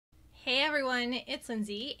Hey everyone, it's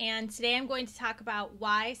Lindsay, and today I'm going to talk about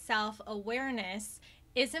why self-awareness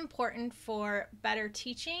is important for better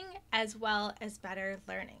teaching as well as better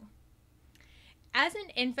learning. As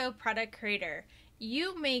an info product creator,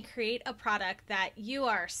 you may create a product that you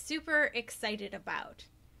are super excited about.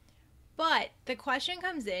 But the question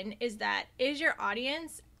comes in is your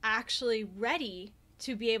audience actually ready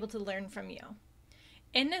to be able to learn from you?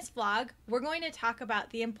 In this vlog, we're going to talk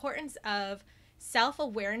about the importance of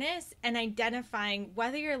self-awareness and identifying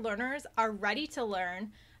whether your learners are ready to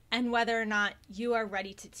learn and whether or not you are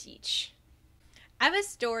ready to teach. I have a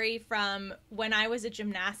story from when I was a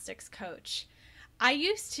gymnastics coach. I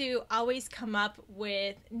used to always come up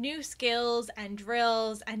with new skills and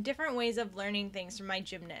drills and different ways of learning things from my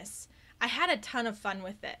gymnasts. I had a ton of fun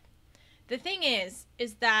with it. The thing is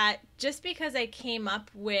that just because I came up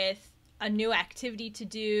with a new activity to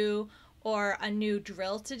do or a new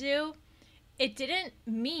drill to do, it didn't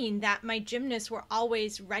mean that my gymnasts were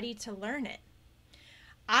always ready to learn it.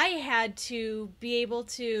 I had to be able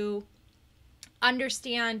to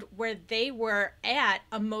understand where they were at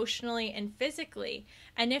emotionally and physically,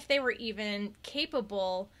 and if they were even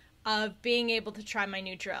capable of being able to try my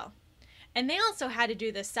new drill. And they also had to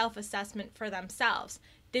do the self-assessment for themselves.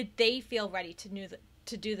 Did they feel ready to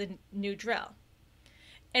do the new drill?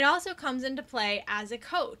 It also comes into play as a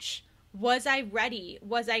coach. Was I ready?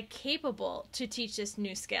 Was I capable to teach this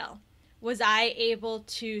new skill? Was I able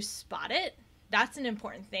to spot it? That's an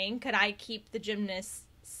important thing. Could I keep the gymnast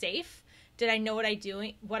safe? Did I know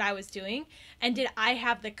what I was doing? And did I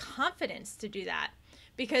have the confidence to do that?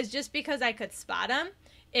 Because just because I could spot them,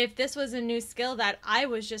 if this was a new skill that I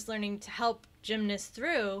was just learning to help gymnasts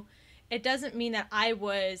through, it doesn't mean that I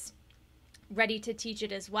was ready to teach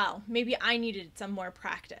it as well. Maybe I needed some more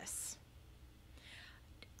practice.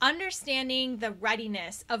 Understanding the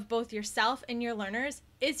readiness of both yourself and your learners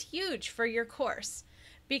is huge for your course,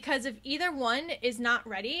 because if either one is not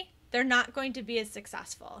ready, they're not going to be as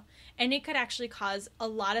successful, and it could actually cause a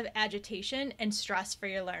lot of agitation and stress for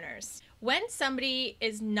your learners. When somebody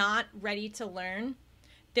is not ready to learn,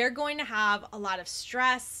 they're going to have a lot of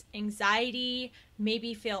stress, anxiety,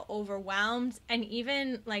 maybe feel overwhelmed, and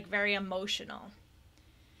even very emotional.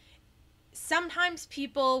 Sometimes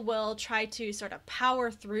people will try to sort of power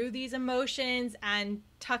through these emotions and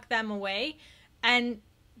tuck them away, and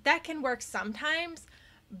that can work sometimes,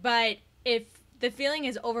 but if the feeling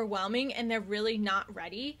is overwhelming and they're really not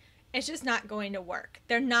ready, it's just not going to work.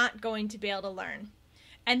 They're not going to be able to learn.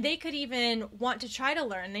 And they could even want to try to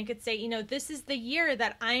learn. They could say, this is the year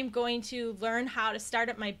that I'm going to learn how to start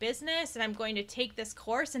up my business, and I'm going to take this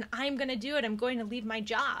course and I'm going to do it. I'm going to leave my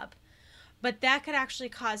job. But that could actually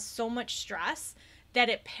cause so much stress that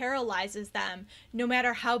it paralyzes them no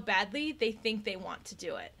matter how badly they think they want to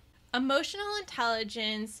do it. Emotional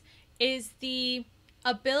intelligence is the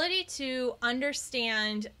ability to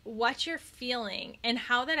understand what you're feeling and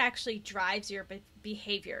how that actually drives your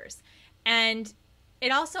behaviors. And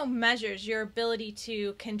it also measures your ability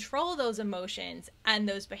to control those emotions and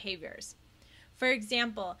those behaviors. For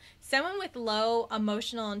example, someone with low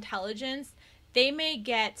emotional intelligence, they may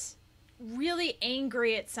get really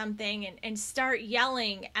angry at something and start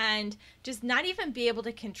yelling and just not even be able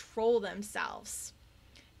to control themselves.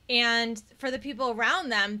 And for the people around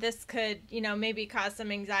them, this could, maybe cause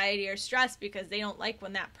some anxiety or stress because they don't like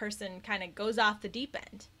when that person kind of goes off the deep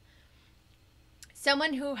end.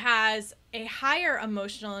 Someone who has a higher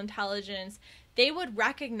emotional intelligence, they would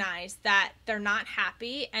recognize that they're not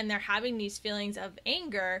happy and they're having these feelings of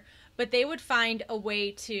anger, but they would find a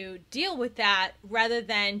way to deal with that rather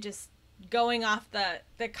than just going off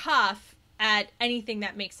the cuff at anything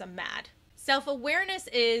that makes them mad. Self-awareness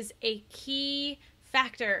is a key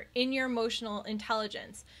factor in your emotional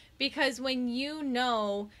intelligence, because when you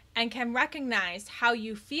know and can recognize how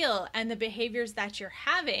you feel and the behaviors that you're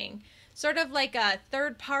having, sort of like a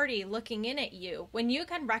third party looking in at you, when you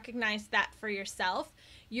can recognize that for yourself,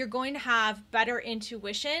 you're going to have better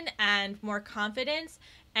intuition and more confidence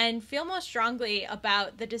and feel more strongly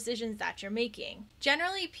about the decisions that you're making.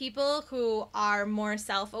 Generally, people who are more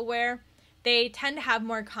self-aware, they tend to have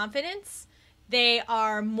more confidence. They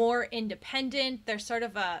are more independent. They're sort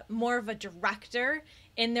of more of a director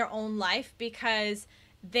in their own life because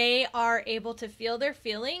they are able to feel their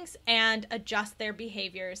feelings and adjust their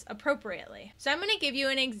behaviors appropriately. So I'm going to give you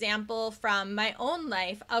an example from my own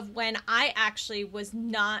life of when I actually was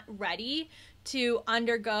not ready to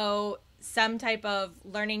undergo some type of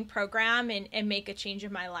learning program and make a change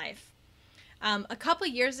in my life. A couple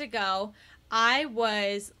years ago, I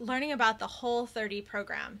was learning about the Whole30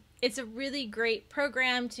 program. It's a really great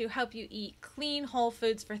program to help you eat clean whole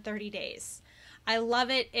foods for 30 days. I love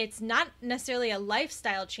it. It's not necessarily a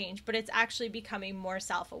lifestyle change, but it's actually becoming more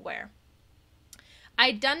self-aware.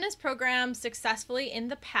 I'd done this program successfully in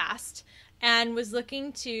the past and was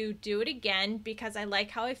looking to do it again because I like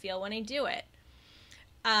how I feel when I do it.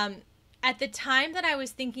 At the time that I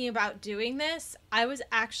was thinking about doing this, I was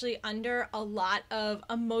actually under a lot of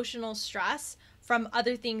emotional stress from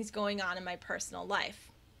other things going on in my personal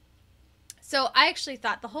life. So I actually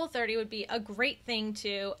thought the Whole30 would be a great thing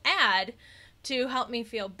to add to help me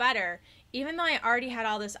feel better, even though I already had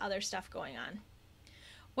all this other stuff going on.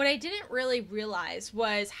 What I didn't really realize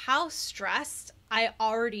was how stressed I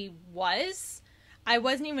already was. I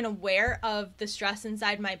wasn't even aware of the stress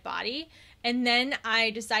inside my body. And then I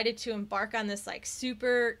decided to embark on this like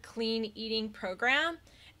super clean eating program,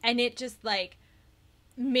 and it just like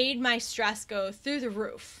made my stress go through the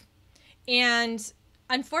roof. And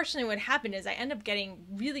unfortunately what happened is I ended up getting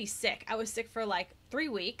really sick. I was sick for like 3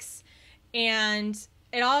 weeks, and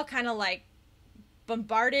it all kind of like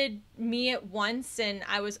bombarded me at once, and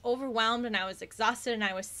I was overwhelmed and I was exhausted and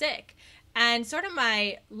I was sick. And sort of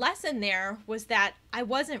my lesson there was that I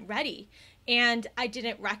wasn't ready, and I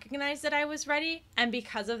didn't recognize that I was ready. And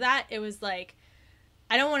because of that, it was like,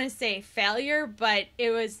 I don't want to say failure, but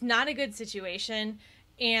it was not a good situation.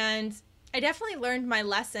 And I definitely learned my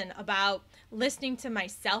lesson about listening to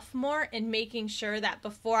myself more and making sure that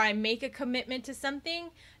before I make a commitment to something,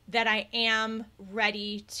 that I am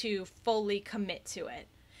ready to fully commit to it.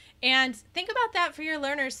 And think about that for your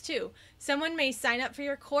learners too. Someone may sign up for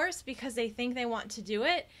your course because they think they want to do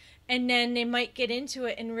it, and then they might get into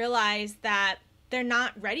it and realize that they're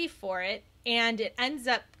not ready for it, and it ends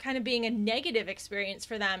up kind of being a negative experience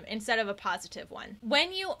for them instead of a positive one.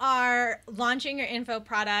 When you are launching your info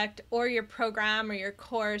product or your program or your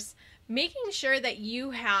course, making sure that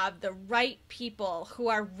you have the right people who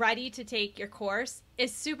are ready to take your course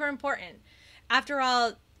is super important. After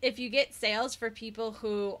all, if you get sales for people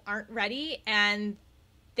who aren't ready and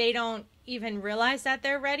they don't even realize that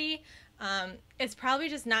they're ready, it's probably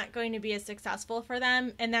just not going to be as successful for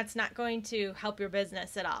them, and that's not going to help your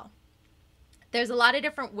business at all. There's a lot of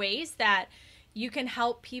different ways that you can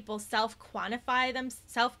help people self-qualify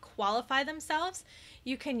themselves.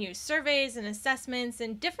 You can use surveys and assessments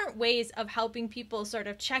and different ways of helping people sort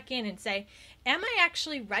of check in and say, am I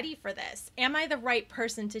actually ready for this? Am I the right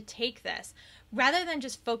person to take this? Rather than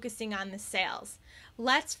just focusing on the sales.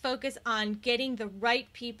 Let's focus on getting the right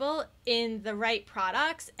people in the right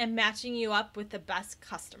products and matching you up with the best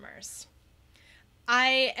customers.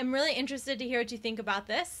 I am really interested to hear what you think about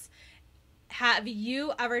this. Have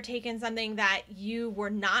you ever taken something that you were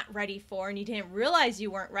not ready for and you didn't realize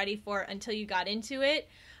you weren't ready for until you got into it,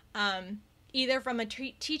 either from a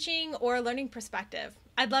teaching or learning perspective?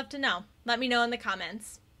 I'd love to know. Let me know in the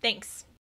comments. Thanks.